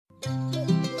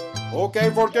Ok,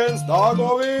 folkens, da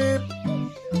går vi.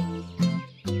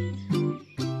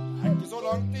 Det er ikke så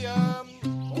langt igjen.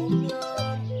 Kom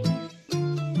igjen.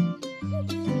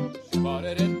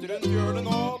 Bare rett rundt hjørnet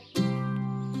nå.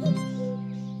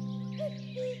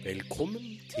 Velkommen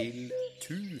til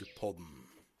Turpodden.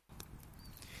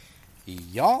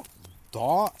 Ja,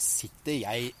 da sitter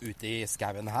jeg ute i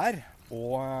skauen her,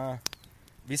 og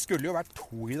vi skulle jo vært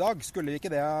 2 i dag, skulle vi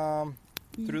ikke det,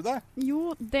 Trude?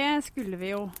 Jo, det skulle vi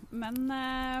jo, men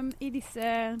i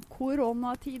disse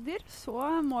koronatider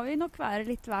så må vi nok være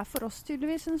litt hver for oss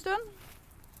tydeligvis en stund.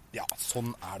 Ja,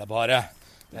 sånn er det bare.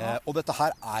 Og dette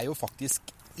her er jo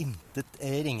faktisk intet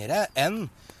ringere enn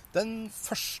den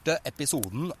første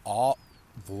episoden av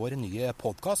vår nye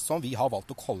podcast som vi har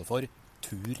valgt å kalle for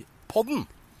Turpodden.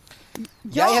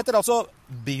 Ja. Jeg heter altså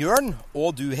Bjørn,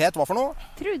 og du het hva for noe?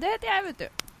 Trude heter jeg, vet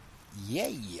du.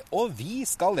 Yay. Og vi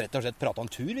skal rett og slett prate om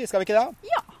tur, skal vi ikke det?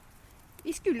 Ja,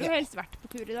 vi skulle jo helst vært på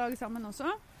tur i dag sammen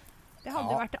også. Det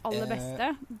hadde vært det aller beste.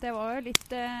 Det var jo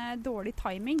litt dårlig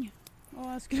timing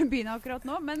å skulle begynne akkurat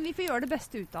nå, men vi får gjøre det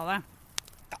beste ut av det.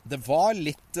 Ja, det var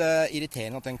litt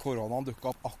irriterende at den koronaen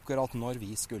dukket opp akkurat når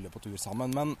vi skulle på tur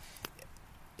sammen, men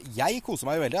jeg koser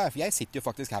meg jo veldig, for jeg sitter jo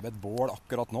faktisk her ved et bål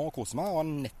akkurat nå og koser meg, og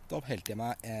har nettopp helt i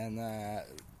meg en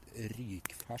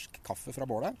rykfersk kaffe fra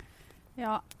bålet.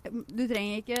 Ja,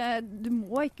 du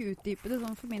må ikke utdype det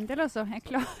sånn for min del, altså.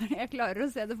 Jeg klarer å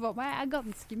se det for meg. Jeg er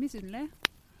ganske misunnelig.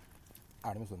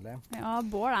 Er du misunnelig? Ja,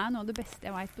 bål er noe av det beste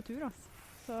jeg vet på tur, altså.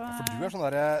 Så, for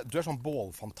du er sånn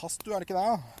bålfantast, du, er det ikke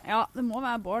det? Ja, det må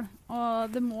være bål.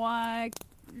 Og det må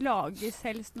lages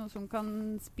helst noe som kan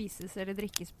spises eller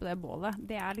drikkes på det bålet.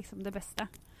 Det er liksom det beste.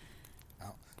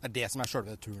 Ja, det er det som er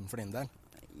selve turen for din del?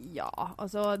 Ja,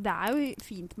 altså det er jo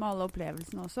fint med alle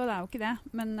opplevelsene også, det er jo ikke det.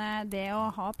 Men det å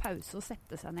ha pause og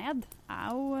sette seg ned er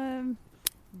jo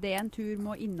det en tur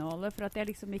må inneholde for at jeg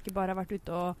liksom ikke bare har vært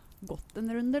ute og gått en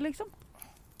runde, liksom.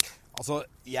 Altså,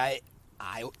 jeg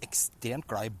er jo ekstremt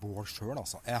glad i bål selv,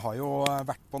 altså. Jeg har jo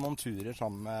vært på noen turer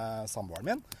sammen med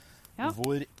samboeren min,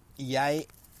 hvor jeg...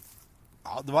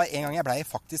 Ja, det var en gang jeg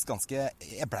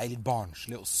ble litt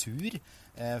barnslig og sur,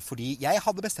 fordi jeg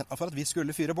hadde bestemt meg for at vi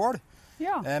skulle fyre bål.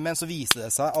 Ja. Men så viste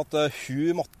det seg at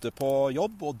hun måtte på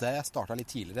jobb, og det startet litt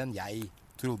tidligere enn jeg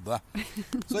trodde.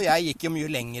 Så jeg gikk jo mye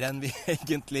lenger enn vi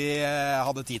egentlig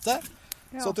hadde tid til.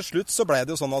 Ja. Så til slutt så ble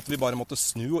det jo sånn at vi bare måtte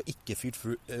snu og ikke fikk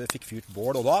fyrt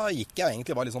bål. Og da gikk jeg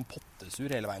egentlig bare litt sånn pottesur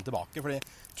hele veien tilbake, fordi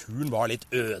turen var litt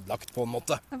ødelagt på en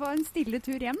måte. Det var en stille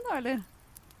tur hjem da, eller?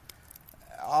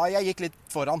 Ja, jeg gikk litt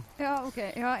foran. Ja, ok.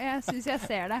 Ja, jeg synes jeg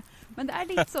ser det. Men det er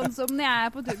litt sånn som når jeg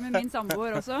er på tur med min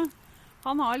samboer også.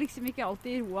 Han har liksom ikke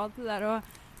alltid roa til det der å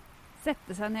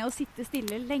sette seg ned og sitte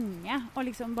stille lenge og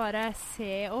liksom bare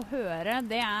se og høre.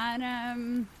 Det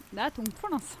er tungt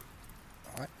for han, altså.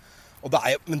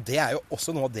 Nei. Men det er jo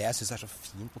også noe av det jeg synes er så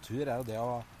fint på tur, er jo det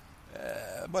å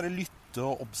bare lytte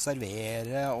og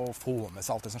observere og få med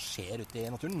seg alt det som skjer ute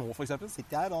i naturen. Nå for eksempel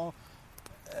sitter jeg her, og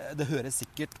det høres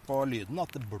sikkert på lyden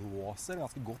at det blåser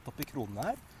ganske godt opp i kronene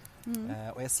her.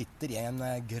 Og jeg sitter i en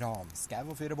granskau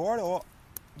og fyrer bål, og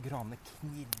granene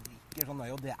knirker sånn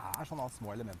nøye, og det er sånne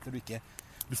små elementer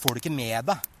du får det ikke med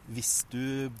deg hvis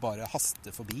du bare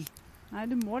haster forbi. Nei,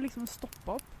 du må liksom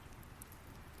stoppe opp.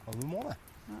 Ja, du må det.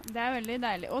 Ja, det er veldig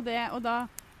deilig, og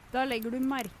da legger du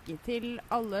merke til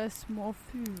alle små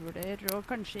fugler og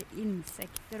kanskje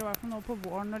insekter, og i hvert fall nå på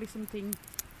våren når liksom ting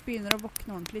begynner å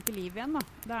våkne ordentlig til liv igjen da.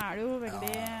 Da er det jo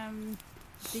veldig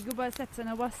digg å bare sette seg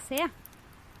ned og bare se.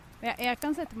 Jeg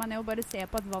kan sette meg ned og bare se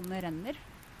på at vannet renner.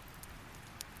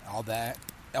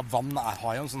 Ja, vann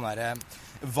har jo en sånn der...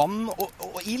 Vann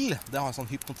og ild, det har en sånn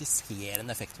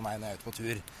hypnotiserende effekt for meg når jeg er ute på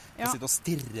tur. Jeg sitter og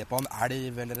stirrer på en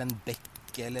elv eller en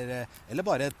bekk, eller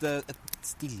bare et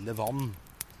stille vann.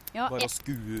 Ja, bare å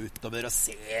skue utover og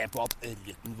se på at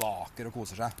ørreten vaker og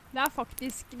koser seg. Det er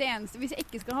faktisk det eneste. Hvis jeg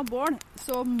ikke skal ha bål,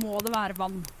 så må det være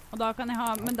vann. Og da kan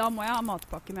jeg men da må jeg ha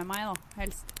matpakke med meg da,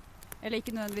 helst. Eller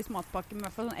ikke nødvendigvis matpakke, men i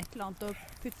hvert fall sånn et eller annet å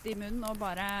putte i munnen og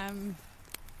bare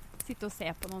sitte og se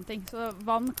på noen ting. Så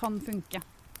vann kan funke.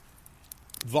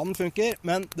 Vann funker,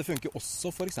 men det funker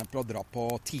også for eksempel å dra på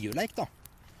tiurleik da.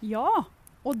 Ja,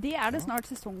 og det er det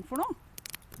snart sesong for nå.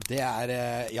 Det er,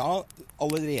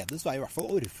 allerede så er i hvert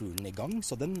fall orrfuglen i gang,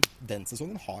 så den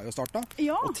sesongen har jo startet.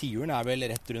 Ja. Og tiuren er vel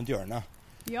rett rundt hjørnet.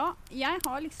 Ja, jeg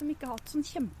har liksom ikke hatt sånn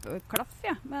kjempeklaff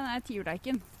med denne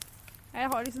tiurleiken. Jeg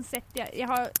har liksom jeg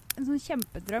har en sånn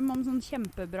kjempedrøm om sånn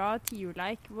kjempebra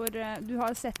tiurleik, hvor du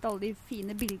har sett alle de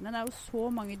fine bildene. Det er jo så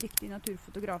mange dyktige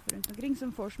naturfotografer rundt omkring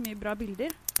som får så mye bra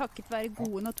bilder. Takket være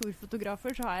gode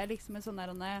naturfotografer så har jeg liksom en sånn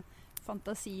der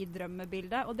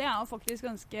fantasidrømmebilde, og det er jo faktisk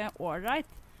ganske all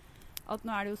right. at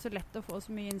nå er det jo så lett å få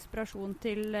så mye inspirasjon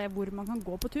til hvor man kan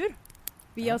gå på tur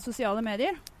via sosiale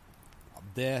medier. Ja,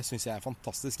 det synes jeg er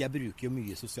fantastisk. Jeg bruker jo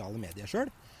mye sosiale medier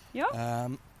selv. Ja.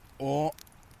 Og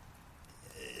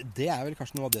det er vel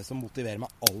kanskje noe av det som motiverer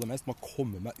meg aller mest med å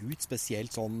komme meg ut,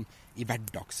 spesielt sånn i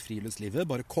hverdagsfriluftslivet.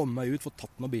 Bare komme meg ut, få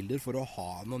tatt noen bilder for å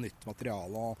ha noe nytt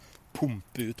materiale og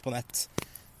pumpe ut på nett.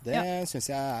 Det synes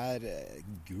jeg er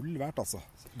gull verdt, altså.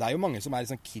 Det er jo mange som er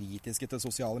liksom kritiske til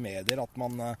sosiale medier, at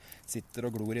man sitter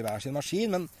og glor i hver sin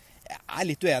maskin, men jeg er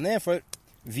litt uenig, for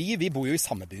vi bor jo i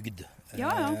samme bygd.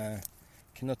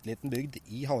 Knøttliten bygd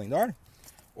i Hallingdal.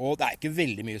 Og det er ikke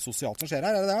veldig mye sosialt som skjer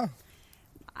her, er det det?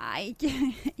 Nei,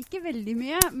 ikke veldig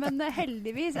mye, men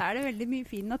heldigvis er det veldig mye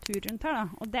fin natur rundt her da.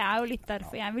 Og det er jo litt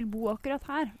derfor jeg vil bo akkurat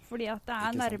her, fordi at det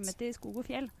er nærme til skog og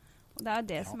fjell. Og det er jo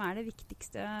det som er det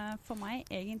viktigste for meg,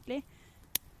 egentlig.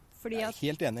 Fordi jeg er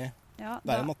helt enig. Ja,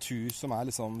 det er en natur som er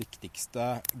liksom viktigste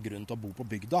grunn til å bo på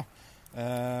bygda.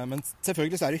 Men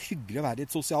selvfølgelig så er det hyggelig å være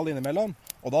litt sosial innimellom.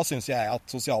 Og da synes jeg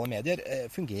at sosiale medier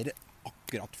fungerer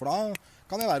akkurat, for da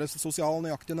kan jeg være sosial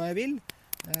nøyaktig når jeg vil.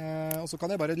 Og så kan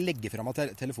jeg bare legge fra meg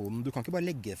telefonen. Du kan ikke bare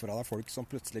legge fra deg folk som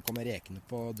plutselig kommer rekende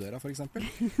på døra, for eksempel.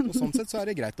 Og sånn sett så er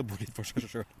det greit å bo litt for seg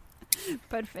selv.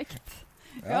 Perfekt.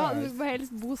 Ja, du må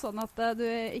helst bo sånn at du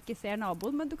ikke ser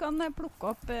naboen, men du kan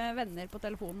plukke opp venner på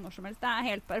telefonen når som helst. Det er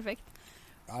helt perfekt.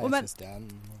 Ja, jeg synes det er en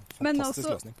fantastisk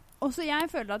løsning. Også jeg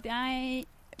føler at jeg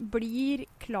blir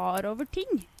klar over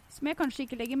ting som jeg kanskje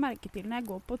ikke legger merke til når jeg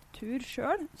går på tur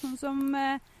selv. Sånn som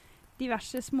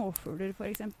diverse småfugler for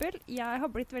eksempel. Jeg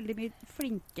har blitt veldig mye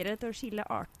flinkere til å skille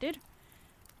arter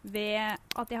ved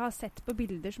at jeg har sett på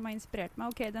bilder som har inspirert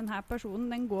meg. Ok, denne personen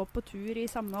den går på tur i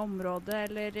samme område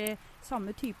eller i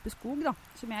samme type skog da,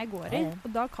 som jeg går i. Og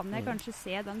da kan jeg kanskje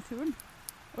se den fuglen.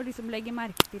 Og liksom legge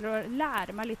merke til å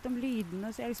lære meg litt om lydene,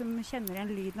 så jeg liksom kjenner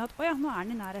igjen lyden at åja, nå er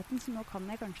den i nærheten, så nå kan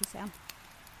jeg kanskje se den.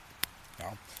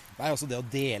 Ja, det er også det å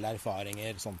dele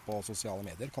erfaringer sånn på sosiale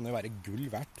medier kan jo være gull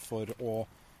verdt for å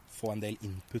få en del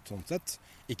input sånn sett.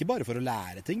 Ikke bare for å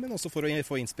lære ting, men også for å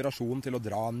få inspirasjon til å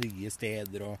dra nye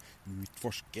steder og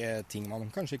utforske ting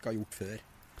man kanskje ikke har gjort før.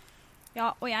 Ja,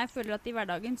 og jeg føler at i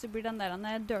hverdagen så blir den der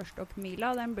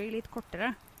dørstokkmila, den blir litt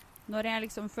kortere. Når jeg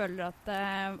liksom føler at,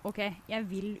 ok, jeg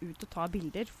vil ut og ta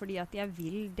bilder, fordi at jeg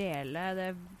vil dele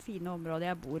det fine området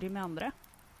jeg bor i med andre.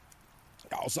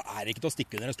 Ja, og så er det ikke til å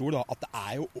stikke under en stol da, at det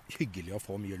er jo hyggelig å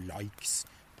få mye likes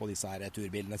på disse her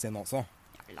turbildene sine også.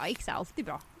 Likes er alltid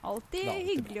bra. Alltid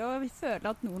hyggelig å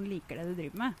føle at noen liker det du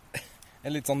driver med.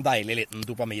 En litt sånn deilig liten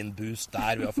dopaminboost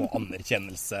der ved å få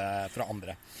anerkjennelse fra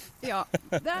andre. Ja,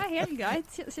 det er helt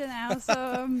greit, kjenner jeg. Altså,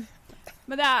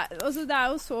 men det er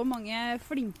jo så mange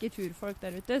flinke turfolk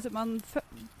der ute som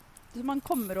man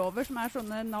kommer over, som er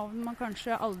sånne navn man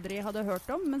kanskje aldri hadde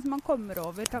hørt om, men som man kommer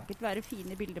over takket være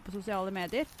fine bilder på sosiale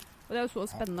medier. Og det er jo så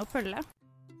spennende å følge.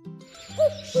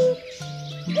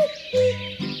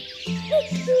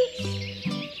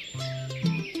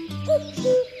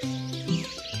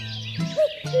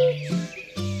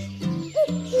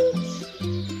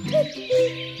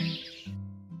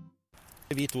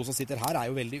 Vi to som sitter her er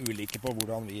jo veldig ulike på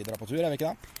hvordan vi drar på tur, er vi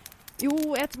ikke det? Jo,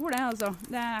 jeg tror det, altså.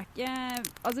 Det er ikke...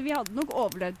 Altså, vi hadde nok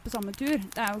overlevd på samme tur.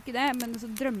 Det er jo ikke det, men altså,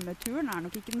 drømmeturen er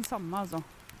nok ikke den samme, altså.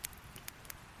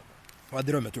 Hva er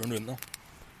drømmeturen din da?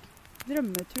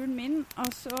 Drømmeturen min,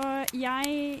 altså,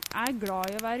 jeg er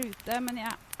glad i å være ute, men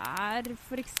jeg er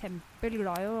for eksempel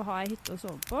glad i å ha en hytte å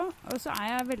sove på, og så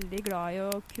er jeg veldig glad i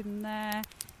å kunne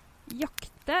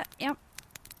jakte.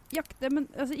 Jakte, men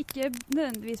altså ikke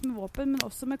nødvendigvis med våpen, men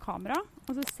også med kamera.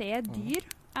 Altså se dyr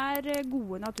er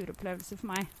gode naturopplevelser for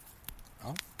meg.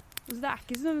 Ja. Altså, det er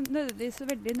ikke så nødvendigvis så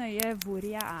veldig nøye hvor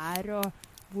jeg er og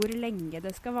hvor lenge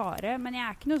det skal vare, men jeg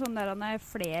er ikke noe sånn der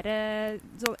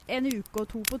en uke og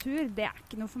 2 på tur, det er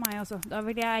ikke noe for meg, altså. Da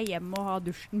vil jeg hjem og ha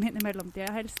dusjen min i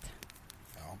mellomtida helst.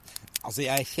 Ja, altså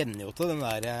jeg kjenner jo til den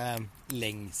der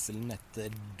lengselen etter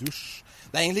dusj.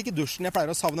 Det er egentlig ikke dusjen jeg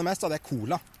pleier å savne mest, da. Det er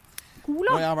cola.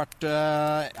 Cola? Når jeg har vært,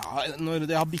 når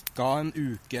jeg har bikket en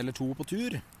uke eller 2 på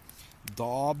tur,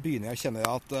 da begynner jeg å kjenne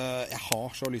at jeg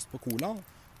har så lyst på cola,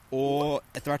 og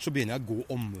etter hvert så begynner jeg å gå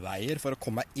omveier for å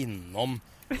komme meg innom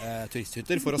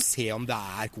turisthytter for å se om det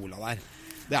er cola der.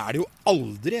 Det er det jo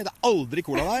aldri. Det er aldri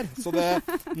cola der. Så det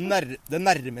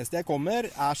nærmeste jeg kommer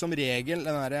er som regel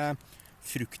den der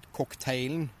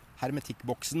fruktcocktailen,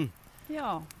 hermetikkboksen.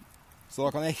 Ja. Så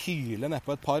da kan jeg hyle ned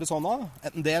på et par sånne.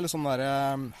 En del sånn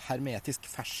der hermetisk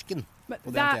fersken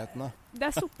på DNT-etene.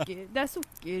 Det er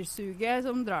sukkersuget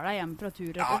som drar deg hjem fra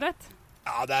tur, rett og slett?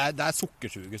 Ja, det er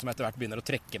sukkersuget som etter hvert begynner å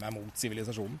trekke meg mot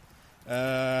sivilisasjonen.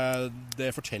 Det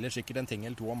forteller sikkert en ting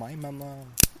eller 2 om meg, men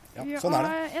Ja, sånn er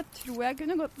det. Jeg tror jeg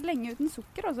kunne gått lenge uten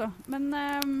sukker, altså. Men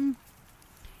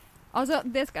altså,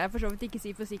 det skal jeg for så vidt ikke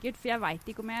si for sikkert, for jeg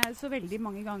vet ikke om jeg så veldig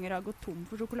mange ganger har gått tom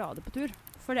for sjokolade på tur.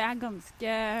 For det er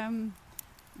ganske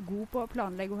god på å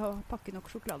planlegge og pakke nok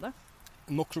sjokolade.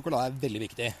 Nok sjokolade er veldig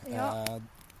viktig. Ja.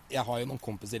 Jeg har jo noen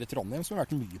kompiser i Trondheim som har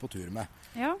vært mye på tur med.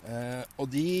 Ja.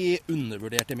 Og de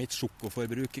undervurderte mitt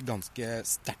sjokoforbruk ganske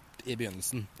sterkt i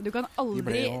begynnelsen. Du kan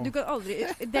aldri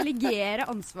delegere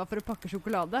ansvar for å pakke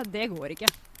sjokolade. Det går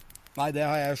ikke. Nei, det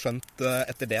har jeg skjønt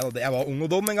etter det. Jeg var ung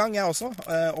og dum en gang, jeg også.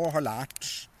 Og har lært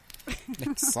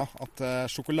leksa at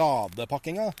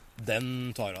sjokoladepakkinga,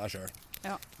 den tar du deg sjøl.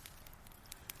 Ja.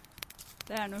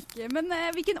 Det er nok. Men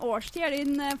hvilken årstid er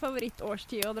din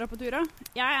favorittårstid å dra på tur av?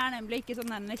 Jeg er nemlig ikke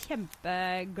sånn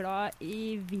kjempeglad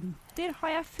i vinter,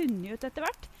 har jeg funnet ut etter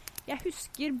hvert. Jeg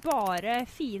husker bare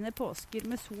fine påsker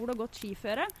med sol og godt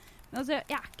skiføre. Men altså,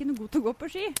 jeg er ikke noe god til å gå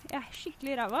på ski. Jeg er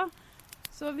skikkelig ræva.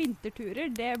 Så vinterturer,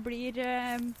 det blir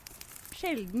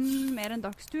sjelden mer en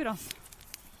dagstur, altså.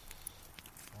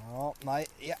 Ja, nei,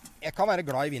 jeg kan være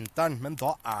glad i vinteren, men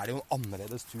da er det jo en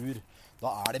annerledes tur.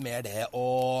 Da er det mer det å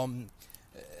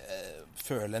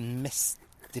føle en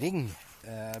mestring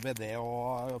ved det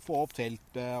å få opp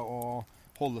teltet og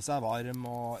holde seg varm.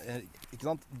 Og, ikke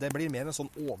sant? Det blir mer en sånn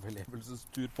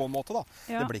overlevelsestur på en måte, da.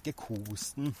 Ja. Det blir ikke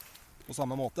kosen på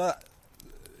samme måte.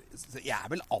 Jeg er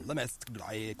vel aller mest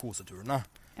glad i koseturene.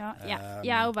 Ja,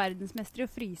 jeg er jo verdensmester i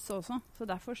å fryse også, så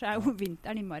derfor så er jo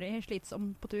vinteren innmari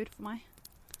slitsom på tur for meg.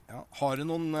 Ja. Har du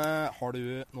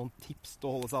noen tips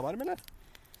til å holde seg varm, eller?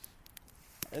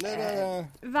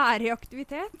 Være i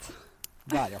aktivitet.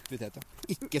 Være i aktivitet, ja.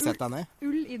 Ikke sett deg ned.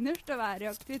 Ull innerst og være i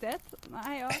aktivitet.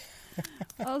 Nei, ja.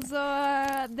 Altså,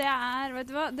 det er, vet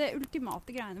du hva, det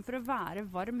ultimate greiene for å være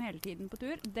varm hele tiden på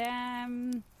tur, det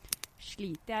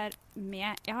sliter jeg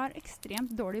med. Jeg har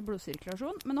ekstremt dårlig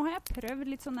blodsirkulasjon, men nå har jeg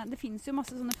prøvd litt sånne, det finnes jo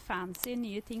masse sånne fancy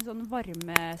nye ting, sånne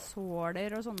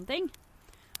varmesåler og sånne ting.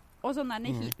 Og sånn der,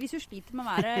 hvis du sliter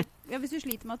med hvis du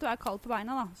sliter med at du er kald på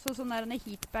beina, da, så sånn der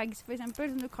heatbags for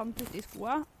eksempel, som du kan putte i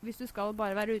skoa, hvis du skal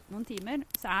bare være ute noen timer,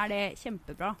 så er det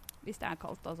kjempebra hvis det er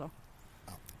kaldt, altså.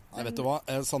 Ja. Jeg vet du hva,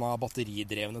 sånne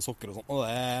batteridrevne sokker og sånt, og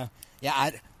jeg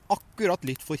er akkurat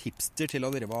litt for hipster til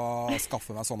å drive og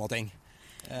skaffe meg sånne ting.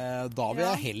 Da vil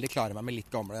jeg heller klare meg med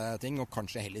litt gamle ting, og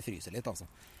kanskje heller fryse litt, altså.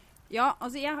 Ja,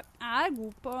 altså jeg er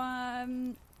god på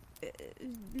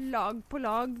lag på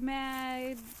lag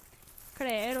med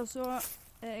klær, og så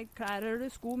klær eller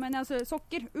sko, men altså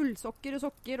sokker, ullsokker og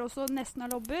sokker, og så nesten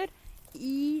av lobber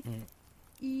i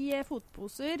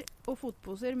fotposer, og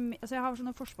fotposer, altså jeg har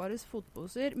sånne Forsvarets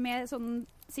fotposer med sånn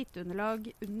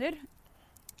sitteunderlag under,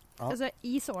 altså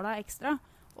i såla ekstra,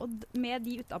 og med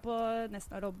de utenpå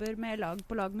nesten av lobber med lag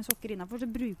på lag med sokker innenfor, så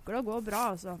bruker det å gå bra,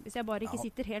 altså. Hvis jeg bare ikke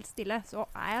sitter helt stille, så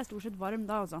er jeg stort sett varm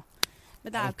da, altså.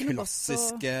 Men det er jo ikke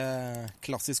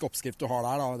klassisk oppskrift du har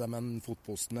der, da, det med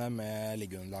fotposene med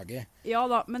liggeunderlag i. Ja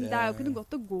da, men det er jo ikke noe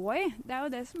godt å gå i. Det er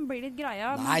jo det som blir litt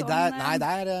greia. Nei, det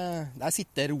er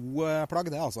sitte-ro-plagg,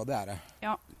 det altså. Det er det.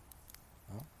 Ja.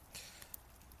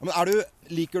 Men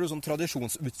liker du sånn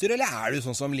tradisjonsutstyr, eller er du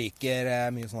sånn som liker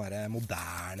mye sånn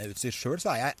moderne utstyr selv?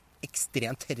 Så er jeg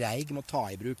ekstremt treig med å ta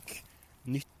i bruk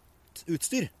nytt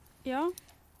utstyr. Ja.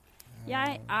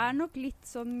 Jeg er nok litt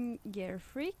sånn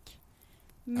gear-freak.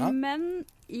 Ja. Men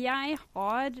jeg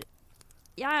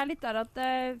er litt der at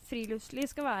friluftsliv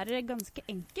skal være ganske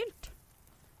enkelt.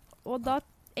 Og da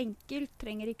enkelt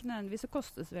trenger ikke nødvendigvis å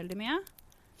koste så veldig mye.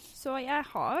 Så jeg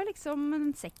har liksom en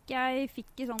sekk jeg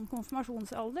fikk i sånn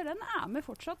konfirmasjonsalder, den er med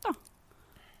fortsatt da.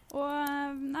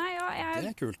 Og nei, ja,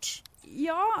 det er kult.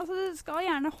 Ja, altså det skal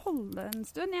gjerne holde en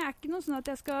stund. Jeg er ikke noe sånn at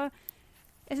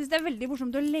jeg synes det er veldig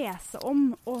morsomt å lese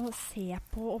om og se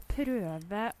på og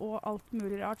prøve og alt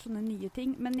mulig rart, sånne nye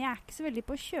ting. Men jeg er ikke så veldig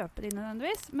på å kjøpe det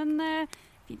nødvendigvis. Men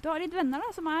fint å ha litt venner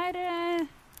da, som er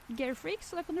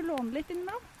gear-freaks, så da kan du låne litt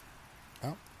innimellom.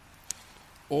 Ja.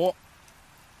 Og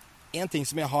en ting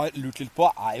som jeg har lurt litt på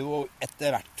er jo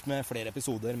etter hvert med flere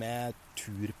episoder med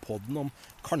Turpodden om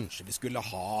kanskje vi skulle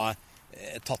ha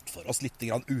tatt for oss litt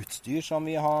grann utstyr som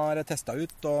vi har testet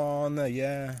ut og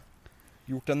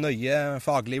gjort en nøye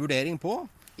faglig vurdering på.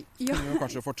 Ja. Du har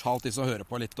kanskje fortalt de som hører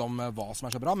på litt om hva som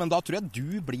er så bra, men da tror jeg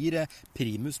du blir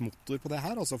primus motor på det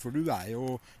her, altså, for du er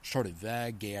jo selve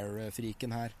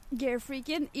gear-freaken her.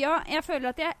 Gear-freaken? Ja, jeg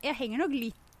føler at jeg henger nok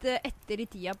litt etter i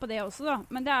tida på det også da,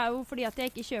 men det er jo fordi at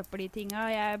jeg ikke kjøper de tinga,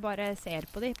 jeg bare ser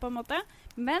på de på en måte.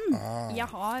 Men jeg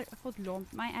har fått lånt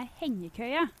meg en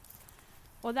hengekøye.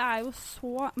 Og det er jo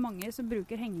så mange som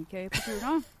bruker hengekøye på tur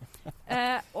nå.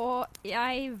 Og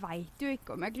jeg vet jo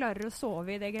ikke om jeg klarer å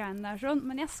sove i det greiene der sånn,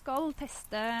 men jeg skal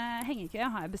teste hengekøye,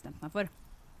 har jeg bestemt meg for.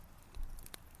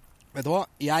 Vet du hva?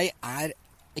 Jeg er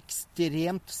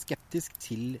ekstremt skeptisk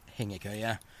til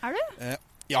hengekøye. Er du?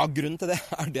 Ja, grunnen til det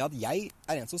er det at jeg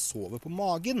er en som sover på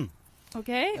magen. Ok,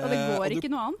 og det går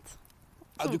ikke noe annet?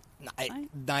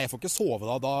 Nei, jeg får ikke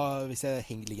sove da. Hvis jeg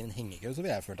ligger i en hengekøye, så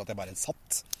vil jeg føle at jeg bare er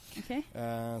satt. Okay.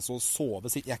 Så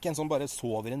sove... Jeg er ikke en som bare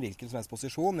sover i en hvilken som helst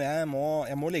posisjon. Jeg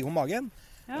må ligge på magen.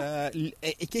 Ja.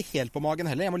 Ikke helt på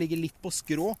magen heller. Jeg må ligge litt på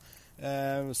skrå.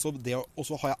 Og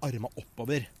så har jeg armene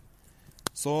oppover.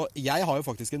 Så jeg har jo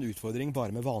faktisk en utfordring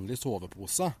bare med vanlig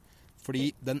sovepose.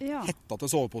 Fordi den hettete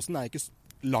soveposen er ikke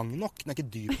lang nok, den er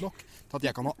ikke dyp nok til at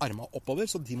jeg kan ha armene oppover,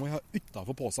 så de må jeg ha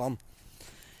utenfor posen.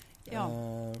 Ja.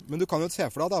 Men du kan jo se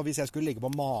for deg da, hvis jeg skulle ligge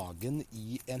på magen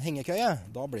i en hengekøye,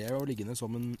 da ble jeg jo liggende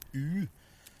som en U.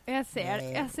 Jeg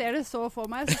ser det så for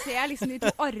meg, så ser jeg liksom de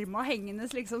to armene hengende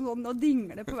liksom sånn, og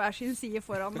dingler på hver sin side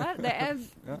foran der.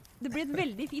 Det blir et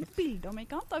veldig fint bilde om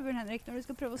ikke annet da, Bjørn Henrik, når du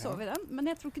skal prøve å sove i den. Men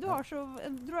jeg tror ikke du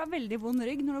har veldig vond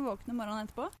rygg når du våkner morgenen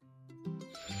etterpå.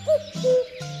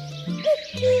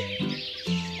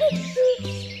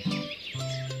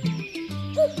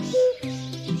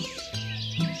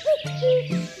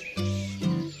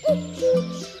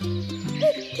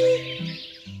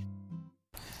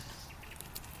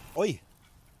 Oi!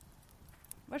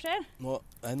 Hva skjer?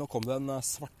 Nå kom det en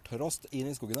svarttrost inn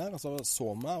i skogen her, og så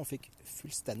meg og fikk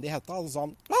fullstendig hetta, og så sa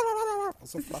han, og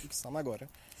så flaksa han av gårde.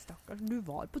 Stakkars, du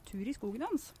var på tur i skogen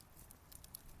hans.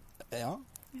 Ja.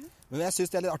 Men jeg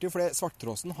synes det er litt artig, for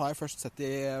svarttrosten har jeg først sett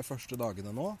de første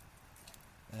dagene nå.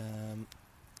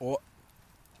 Og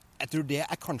jeg tror det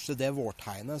er kanskje det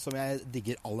vårtegnet som jeg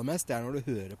digger aller mest. Det er når du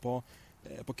hører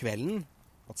på kvelden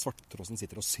at svarttrosten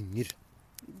sitter og synger.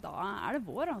 Da er det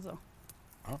vår, altså.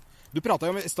 Ja. Du pratet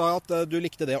jo om i sted at du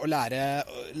likte det å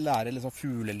lære liksom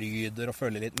fuglelyder og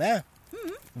følge litt med.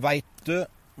 Vet du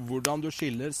hvordan du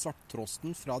skiller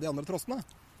svarttrosten fra de andre trostene?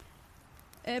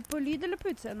 På lyd eller på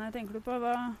utseende, tenker du på?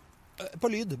 Hva? På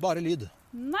lyd, bare lyd.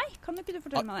 Nei, kan ikke du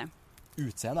fortelle meg det?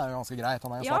 Utseende er jo ganske greit,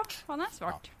 han er jo svart. Ja, han er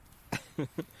svart. Ja.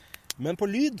 Men på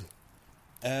lyd,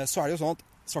 så er det jo sånn at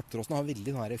svarttrosten har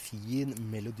veldig fin,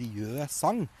 melodiøs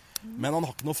sang. Men han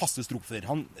har ikke noen faste strofer.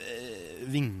 Han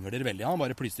vingler veldig, han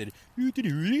bare plyster.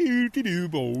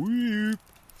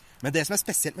 Men det som er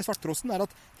spesielt med svarttrosten er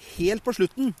at helt på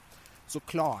slutten så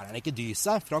klarer han ikke dy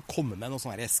seg fra å komme med noe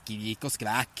sånn skrik og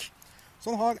skvæk. Så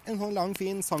han har en sånn lang,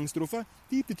 fin sangstrofe.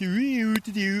 Og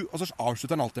så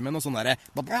avslutter han alltid med noe sånn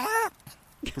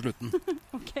på slutten.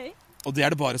 Okay. Og det er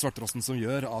det bare svarttrosten som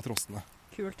gjør av trostene.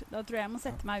 Kult. Da tror jeg jeg må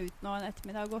sette meg ut nå en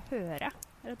ettermiddag og høre,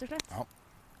 rett og slett. Ja.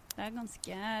 Det er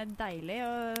ganske deilig,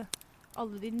 og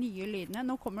alle de nye lydene.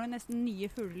 Nå kommer det nesten nye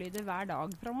fuglelyder hver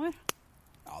dag fremover.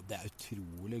 Ja, det er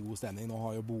utrolig god stemning. Nå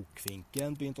har jo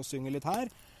bokfinken begynt å synge litt her.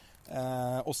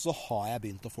 Og så har jeg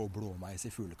begynt å få blåmeis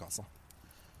i fuglekassa.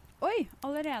 Oi,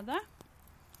 allerede?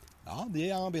 Ja, de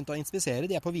har begynt å inspisere.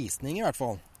 De er på visning i hvert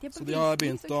fall. De har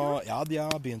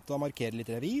begynt å markere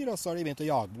litt revir, og så har de begynt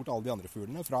å jage bort alle de andre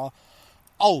fuglene fra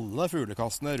alle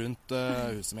fuglekassene rundt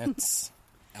huset mitt.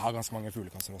 Jeg har ganske mange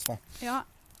fuglekasser også. Ja,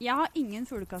 jeg har ingen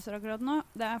fuglekasser akkurat nå.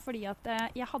 Det er fordi at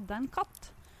jeg hadde en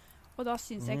katt. Og da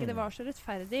synes jeg ikke det var så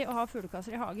rettferdig å ha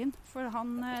fuglekasser i hagen. For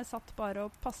han satt bare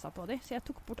og passet på dem, så jeg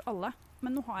tok bort alle.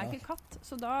 Men nå har jeg ikke katt,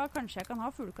 så da kanskje jeg kan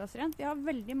ha fuglekasser igjen. Vi har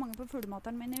veldig mange på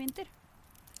fuglemateren min i vinter.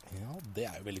 Ja, det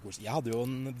er jo veldig koselig. Jeg hadde jo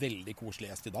en veldig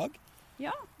koselig gjest i dag.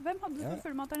 Ja, hvem hadde du på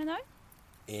fuglemateren i dag?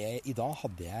 I dag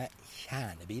hadde jeg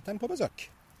kjernebiteren på besøk.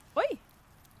 Oi,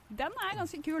 den er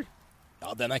ganske kul.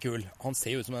 Ja, den er kul. Han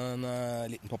ser jo ut som en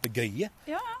liten papegøye.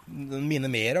 Ja. Den minner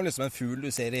mer om liksom en fugl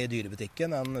du ser i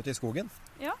dyrebutikken enn ute i skogen.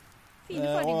 Ja, fine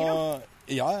farger.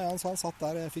 Ja, han satt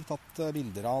der, fikk tatt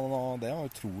bilder av han, og det var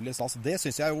utrolig stas. Det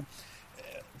synes jeg jo,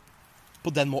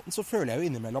 på den måten så føler jeg jo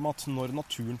innimellom at når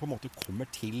naturen på en måte kommer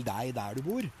til deg der du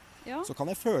bor, så kan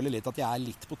jeg føle litt at jeg er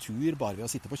litt på tur bare ved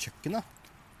å sitte på kjøkkenet.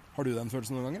 Har du den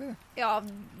følelsen noen ganger, eller? Ja,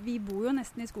 vi bor jo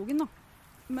nesten i skogen da.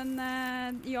 Men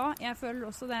ja, jeg føler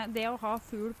også det. Det å ha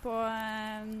fugl på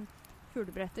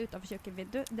fuglebrettet utenfor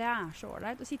kjøkkenvinduet, det er så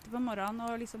ålreit. Å sitte på morgenen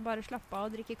og liksom bare slappe av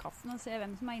og drikke kaffen og se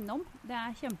hvem som er innom. Det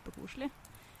er kjempekoselig.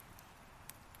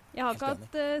 Jeg har ikke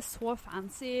hatt så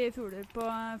fancy fugler på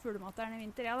fuglemateren i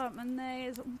vinter, da. Men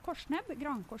sånn korsnebb,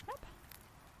 grankorsnebb.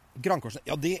 Grankorsnebb,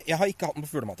 ja, jeg har ikke hatt den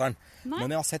på fuglemateren. Men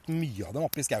jeg har sett mye av dem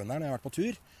oppe i skauen her når jeg har vært på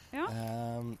tur. Ja.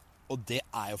 Og det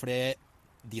er jo fordi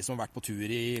de som har vært på tur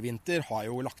i vinter har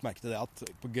jo lagt merke til det at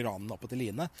på granen oppe til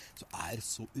Line så er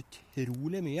så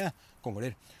utrolig mye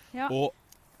kongler. Ja. Og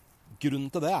grunnen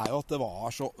til det er jo at det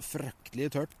var så fryktelig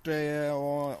tørt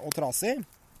og trasig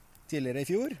tidligere i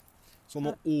fjor. Så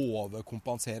nå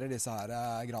overkompenserer disse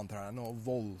her grantrærne noe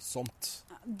voldsomt.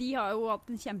 De har jo hatt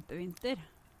en kjempevinter.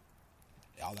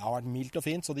 Ja, det har vært mildt og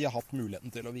fint, så de har hatt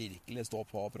muligheten til å virkelig stå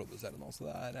på og produsere nå. Så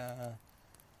det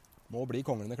nå blir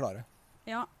konglene klare.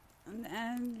 Ja,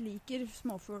 jeg liker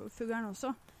småfuglen også.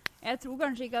 Jeg tror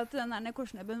kanskje ikke at den der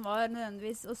korsnebben var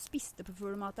nødvendigvis og spiste på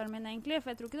fuglemateren min egentlig, for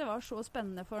jeg tror ikke det var så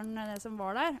spennende for den det som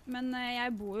var der. Men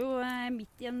jeg bor jo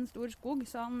midt i en stor skog,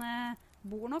 så han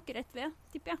bor nok rett ved,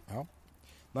 tipper jeg. Ja.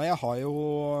 Nei, jeg har jo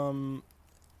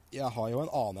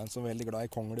en annen som er veldig glad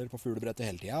i kongler på fuglebrettet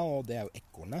hele tiden, og det er jo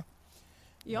ekornet.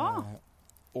 Ja,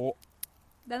 og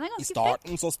den er ganske frekk.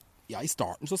 I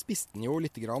starten så spiste han jo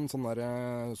litt grann sånn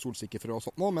der solsikkefrø og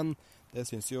sånt nå, men han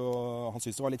syntes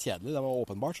det var litt kjedelig, det var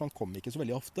åpenbart, så han kom ikke så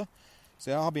veldig ofte.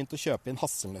 Så jeg har begynt å kjøpe inn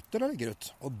hasselnøtter og legger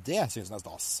ut, og det synes han er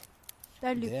stas. Det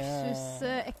er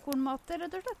luksus-ekornmater,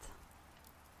 rett og slett.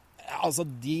 Altså,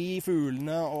 de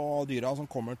fuglene og dyra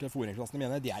som kommer til fôringsplassene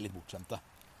mine, de er litt bortskjemte.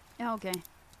 Ja, ok.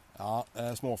 Ja,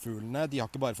 småfuglene, de har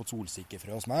ikke bare fått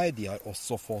solsikkefrø hos meg, de har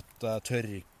også fått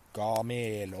tørka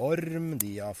melorm,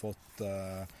 de har fått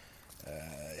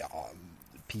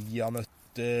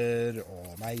peanøtter og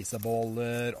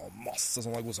meiseboller og masse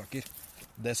sånne godsaker.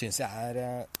 Det synes jeg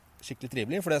er skikkelig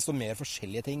trivelig, for det står mer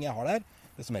forskjellige ting jeg har der.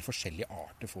 Det står mer forskjellige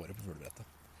arter får det på fuglebrettet.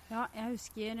 Ja, jeg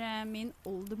husker min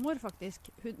oldemor faktisk.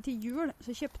 Til jul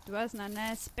så kjøpte hun en sånn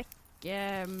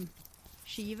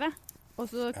spekkeskive, og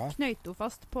så knøyte hun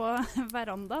fast på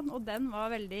verandaen, og den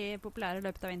var veldig populær i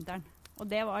løpet av vinteren. Og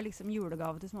det var liksom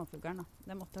julegave til småfuglen da.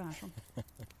 Det måtte være sånn.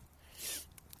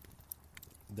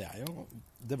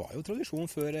 Det var jo tradisjon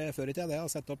før i tida, det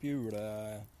å sette opp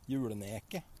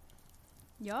juleneke.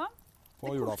 Ja,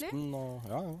 på julaften. Og,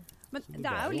 ja. Men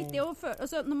det er jo litt det å føle,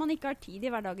 altså, når man ikke har tid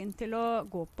i hverdagen til å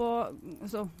gå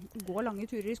lange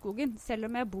turer i skogen, selv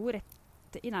om jeg bor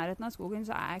rett i nærheten av skogen,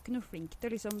 så er jeg ikke noe flink til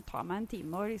å liksom, ta meg en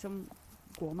time og liksom,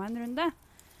 gå meg en runde.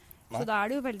 Nei. Så da er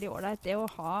det jo veldig ålreit det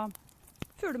å ha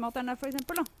fuglemateren der, for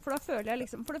eksempel. Da. For da føler jeg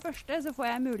liksom, for det første så får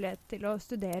jeg mulighet til å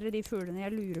studere de fuglene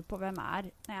jeg lurer på hvem er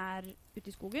når jeg er ute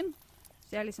i skogen.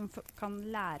 Så jeg liksom kan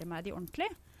lære meg de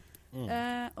ordentlig.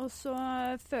 Og så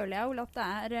føler jeg jo at det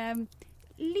er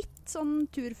litt sånn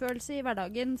turfølelse i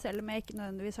hverdagen, selv om jeg ikke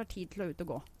nødvendigvis har tid til å ut og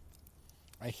gå.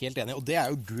 Jeg er helt enig, og det er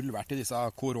jo gull verdt i disse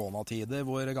koronatider,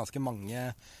 hvor ganske mange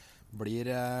blir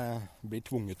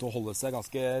tvunget til å holde seg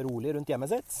ganske rolig rundt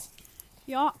hjemmet sitt.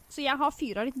 Ja, så jeg har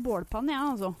fyret litt bålpanne,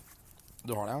 altså.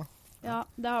 Du har det, ja? Ja,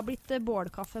 det har blitt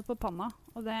bålkaffe på panna,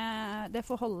 og det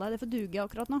får holde, det får duge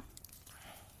akkurat nå.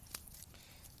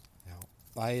 Ja.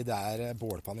 Nei,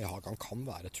 bålpanne i hagen kan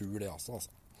være tur, det altså.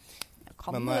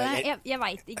 Kan men, det? Jeg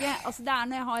vet ikke. Altså, det er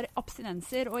når jeg har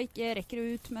abstinenser og ikke rekker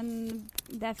ut, men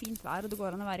det er fint vær og det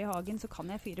går an å være i hagen, så kan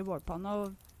jeg fyre bålpanne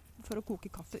for å koke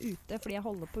kaffe ute, fordi jeg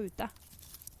holder på ute.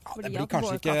 Ja, fordi at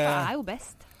bålkaffe er jo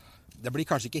best. Det blir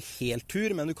kanskje ikke helt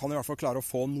tur, men du kan i hvert fall klare å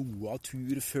få noe av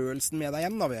turfølelsen med deg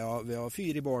hjem da, ved å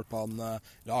fyre i bålpanne,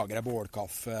 lage deg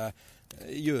bålkaffe,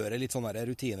 gjøre litt sånne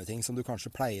rutineting som du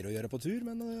kanskje pleier å gjøre på tur,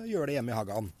 men gjøre det hjemme i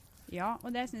hagen. Ja, og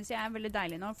det synes jeg er veldig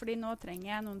deilig nå, fordi nå trenger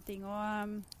jeg noen ting å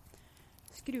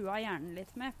skru av hjernen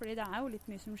litt med, fordi det er jo litt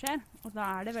mye som skjer, og da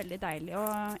er det veldig deilig å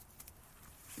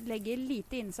legge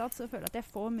lite innsats og føle at jeg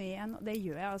får mye igjen, og det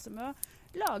gjør jeg altså med å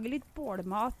lage litt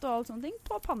bålmat og alt sånne ting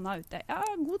på panna ute. Jeg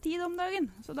har god tid om dagen,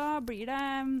 så da blir det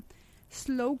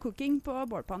slow cooking på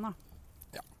bålpanna.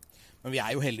 Ja, men vi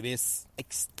er jo heldigvis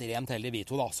ekstremt heldige vi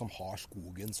to da, som har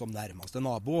skogen som nærmeste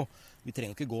nabo. Vi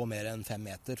trenger ikke gå mer enn 5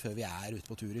 meter før vi er ute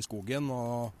på tur i skogen.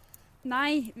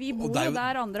 Nei, vi bor jo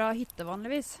der andre har hytte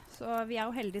vanligvis, så vi er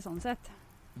jo heldige sånn sett.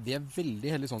 Vi er veldig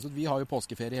heldige sånn sett. Vi har jo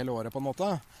påskeferie hele året på en måte.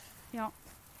 Ja.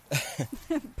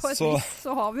 På et vis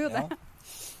så har vi jo det. Ja.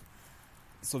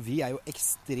 Så vi er jo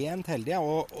ekstremt heldige,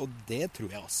 og det tror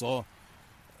jeg også.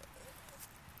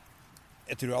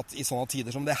 Jeg tror at i sånne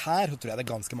tider som det her, så tror jeg det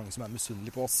er ganske mange som er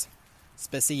misunnelige på oss.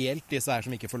 Spesielt disse her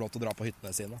som ikke får lov til å dra på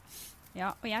hyttene sine. Ja,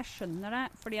 og jeg skjønner det,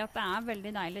 fordi at det er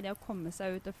veldig deilig det å komme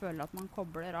seg ut og føle at man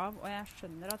kobler av, og jeg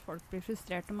skjønner at folk blir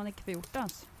frustrert når man ikke får gjort det,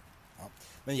 altså. Ja.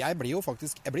 Men jeg blir jo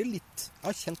faktisk, jeg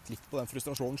har kjent litt på den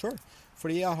frustrasjonen selv,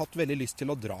 fordi jeg har hatt veldig lyst til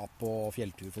å dra på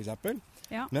fjelltur for eksempel.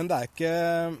 Ja. Men det er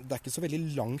ikke så veldig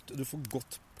langt du får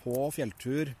gått på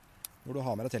fjelltur når du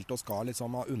har med deg telt og skal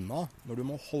liksom unna, når du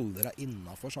må holde deg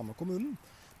innenfor samme kommunen.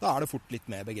 Da er det fort litt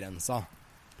mer begrenset.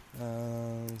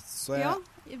 Ja,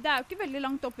 det er jo ikke veldig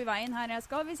langt opp i veien her jeg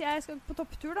skal. Hvis jeg skal på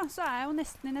topptur da, så er jeg jo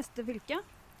nesten i neste fylke.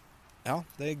 Ja,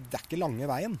 det er ikke lange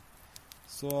veien.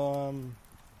 Så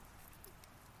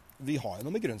vi har jo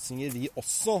noen begrensninger vi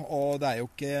også, og det er jo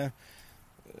ikke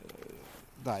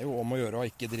det er jo om å gjøre å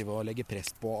ikke drive og legge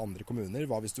press på andre kommuner.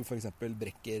 Hva hvis du for eksempel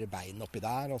brekker bein oppi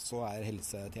der, og så er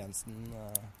helsetjenesten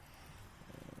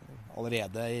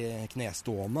allerede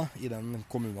knestående i den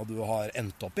kommunen du har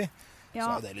endt opp i. Ja.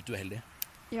 så er det litt uheldig.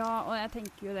 Ja, og jeg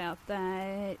tenker jo det at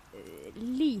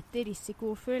lite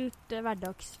risikofullt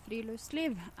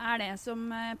hverdagsfriluftsliv er det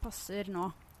som passer nå.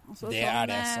 Altså, Det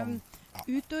er det som...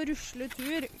 Ut og rusle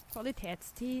tur,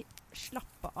 kvalitetstid,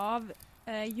 slappe av,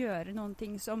 gjøre noen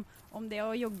ting som om det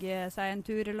å jogge seg en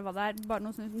tur eller hva det er, bare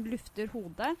noe som lufter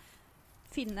hodet.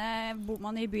 Bor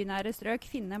man i bynære strøk,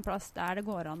 finne en plass der det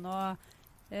går an å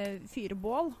fyre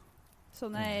bål.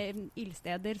 Sånne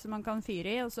ildsteder som man kan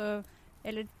fyre i, og så,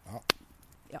 eller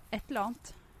et eller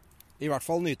annet. I hvert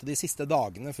fall nyte de siste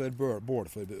dagene før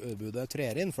bålforbudet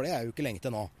trer inn, for det er jo ikke lenge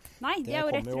til nå. Nei, det er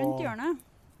jo rett rundt hjørnet.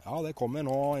 Ja, det kommer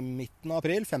nå i midten av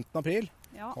april, 15. april,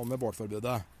 kommer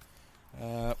bålforbudet.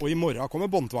 Og i morgen kommer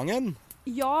Båndtvangen.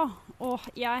 Ja, og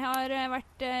jeg har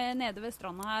vært nede ved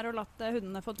stranda her og latt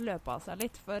hundene fått løpe av seg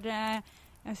litt, for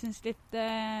jeg synes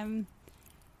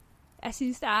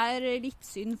det er litt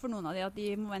synd for noen av de at de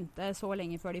må vente så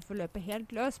lenge før de får løpe helt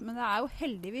løs, men det er jo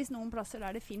heldigvis noen plasser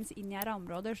der det finnes inngjerda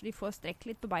områder, så de får strekk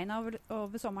litt på beina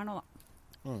over sommeren nå da.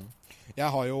 Jeg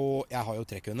har jo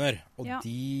trekkhunder, og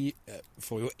de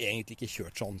får jo egentlig ikke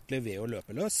kjørt seg ordentlig ved å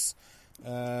løpe løs.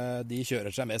 De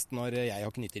kjører seg mest når jeg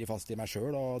har knyttet de fast i meg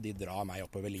selv, og de drar meg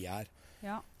oppover lia her.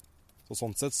 Ja. Så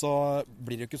sånn sett så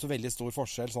blir det jo ikke så veldig stor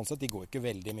forskjell. Sånn sett, de går ikke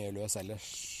veldig mye løs ellers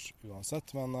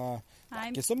uansett. Men det er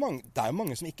ikke så mange, det er jo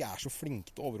mange som ikke er så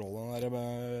flinke til å overholde den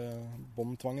der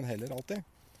båndtvangen heller alltid.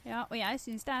 Ja, og jeg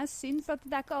synes det er synd, for at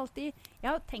det er ikke alltid... Jeg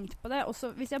har tenkt på det, også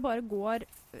hvis jeg bare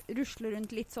rusler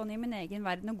rundt litt sånn i min egen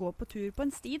verden og går på tur på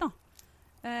en sti da,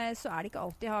 så er det ikke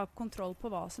alltid jeg har kontroll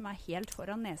på hva som er helt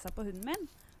foran nesa på hunden min.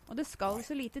 Og det skal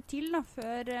så lite til da,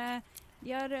 før de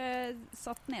har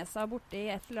satt nesa borti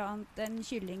et eller annet, en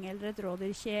kylling eller et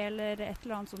rådyrkje eller et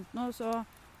eller annet sånt nå, så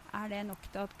er det nok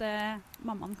til at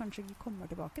mammaen kanskje ikke kommer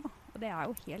tilbake da. Og det er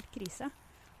jo helt krise.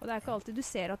 Og det er ikke alltid du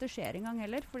ser at det skjer en gang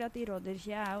heller, fordi at de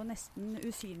rådyrkje er jo nesten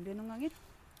usynlige noen ganger.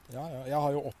 Ja, jeg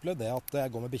har jo opplevd det at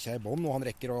jeg går med bikkja i bånd, og han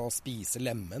rekker å spise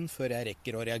lemmen før jeg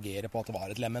rekker å reagere på at det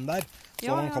var et lemmen der.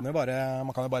 Så man kan jo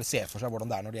bare se for seg hvordan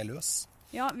det er når de er løs.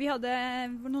 Ja,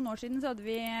 for noen år siden så hadde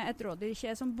vi et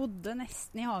rådyrkje som bodde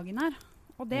nesten i hagen her.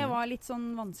 Og det var litt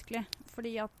sånn vanskelig,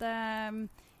 fordi at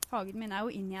hagen min er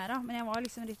jo inngjerdet, men jeg var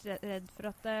liksom litt redd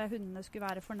for at hundene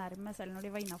skulle være for nærme selv når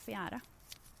de var innenfor gjerdet.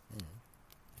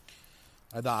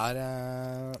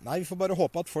 Nei, vi får bare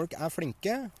håpe at folk er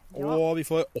flinke, og vi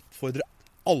får oppfordre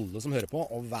alle som hører på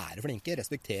å være flinke,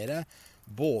 respektere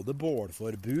både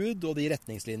bålforbud og de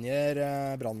retningslinjer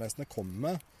brannvesenet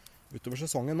kommer med utover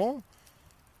sesongen nå,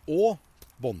 og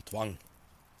båndtvang.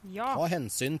 Ja. Ta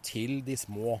hensyn til de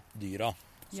små dyra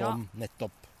som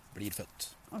nettopp blir født.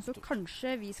 Altså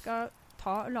kanskje vi skal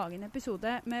lage en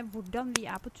episode med hvordan vi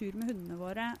er på tur med hundene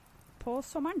våre på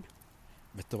sommeren.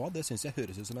 Vet du hva? Det synes jeg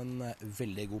høres ut som en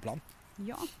veldig god plan.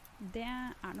 Ja, det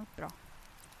er nok bra.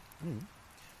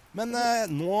 Men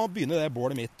nå begynner det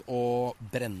bålet mitt å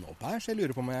brenne opp her, så jeg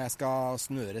lurer på om jeg skal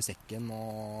snøre sekken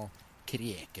og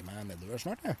kreke meg nedover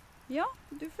snart. Ja,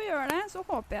 du får gjøre det. Så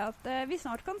håper jeg at vi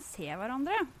snart kan se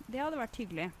hverandre. Det hadde vært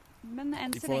hyggelig. Men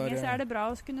enn så lenge så er det bra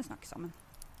å kunne snakke sammen.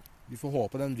 Vi får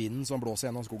håpe den vinden som blåser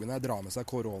gjennom skogen her drar med seg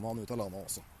koronaen ut av landet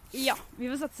også. Ja, vi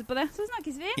får satse på det. Så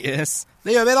snakkes vi. Yes,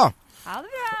 det gjør vi da. Ha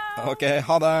det bra. Ok,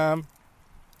 ha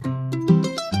det.